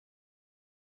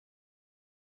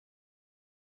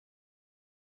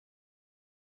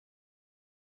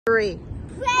3.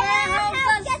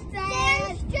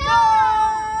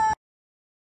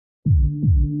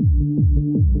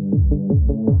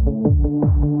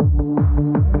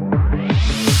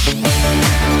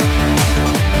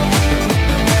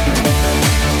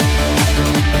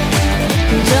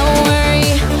 Don't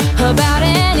worry about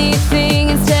anything,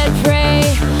 instead pray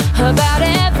about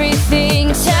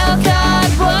everything. Tell God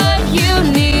what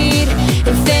you need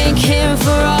and thank Him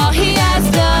for all He has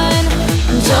done.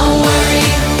 Don't worry,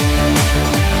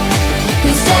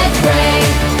 instead pray.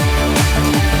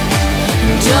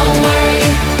 Don't worry,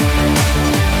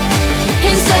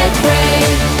 instead pray.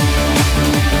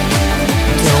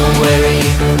 Don't worry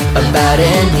about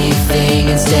anything,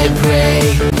 instead pray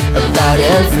about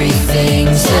everything.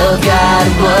 Tell God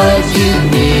what you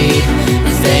need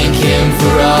and thank Him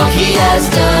for all He has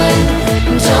done.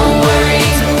 Don't worry,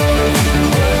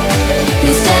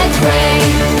 instead pray.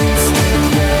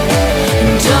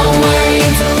 Don't worry,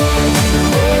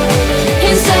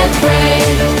 instead pray.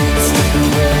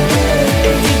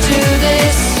 If you do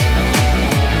this,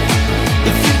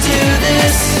 if you do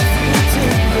this,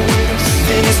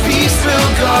 then His peace will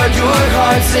guard your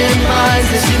hearts and minds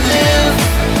as you live,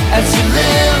 as you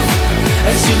live,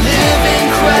 as you live in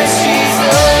Christ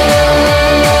Jesus.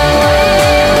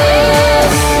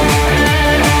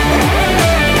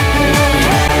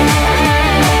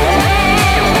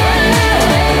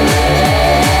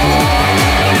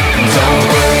 Don't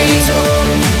worry,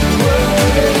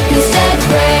 instead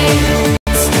pray.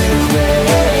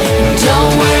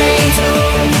 Don't worry,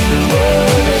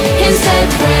 instead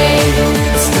pray.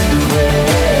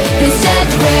 Instead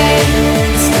pray.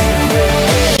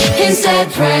 Instead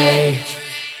pray.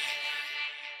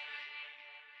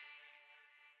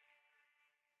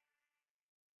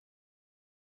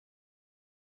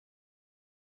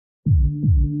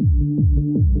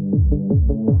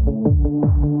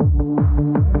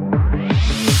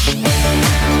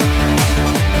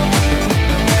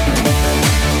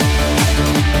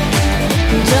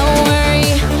 Don't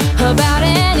worry about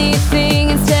anything,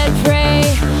 instead pray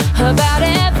about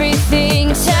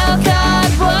everything. Tell God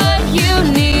what you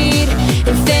need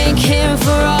and thank Him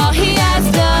for all He has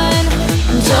done.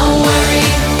 Don't worry,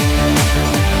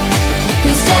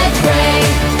 instead pray.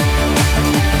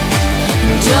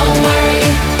 Don't worry,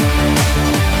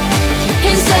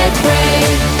 instead pray.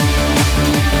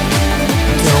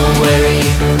 Don't worry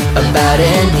about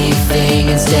anything,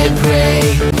 instead pray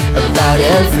about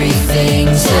everything.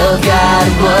 Tell God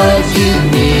what you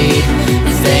need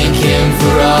and thank Him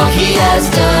for all He has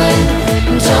done.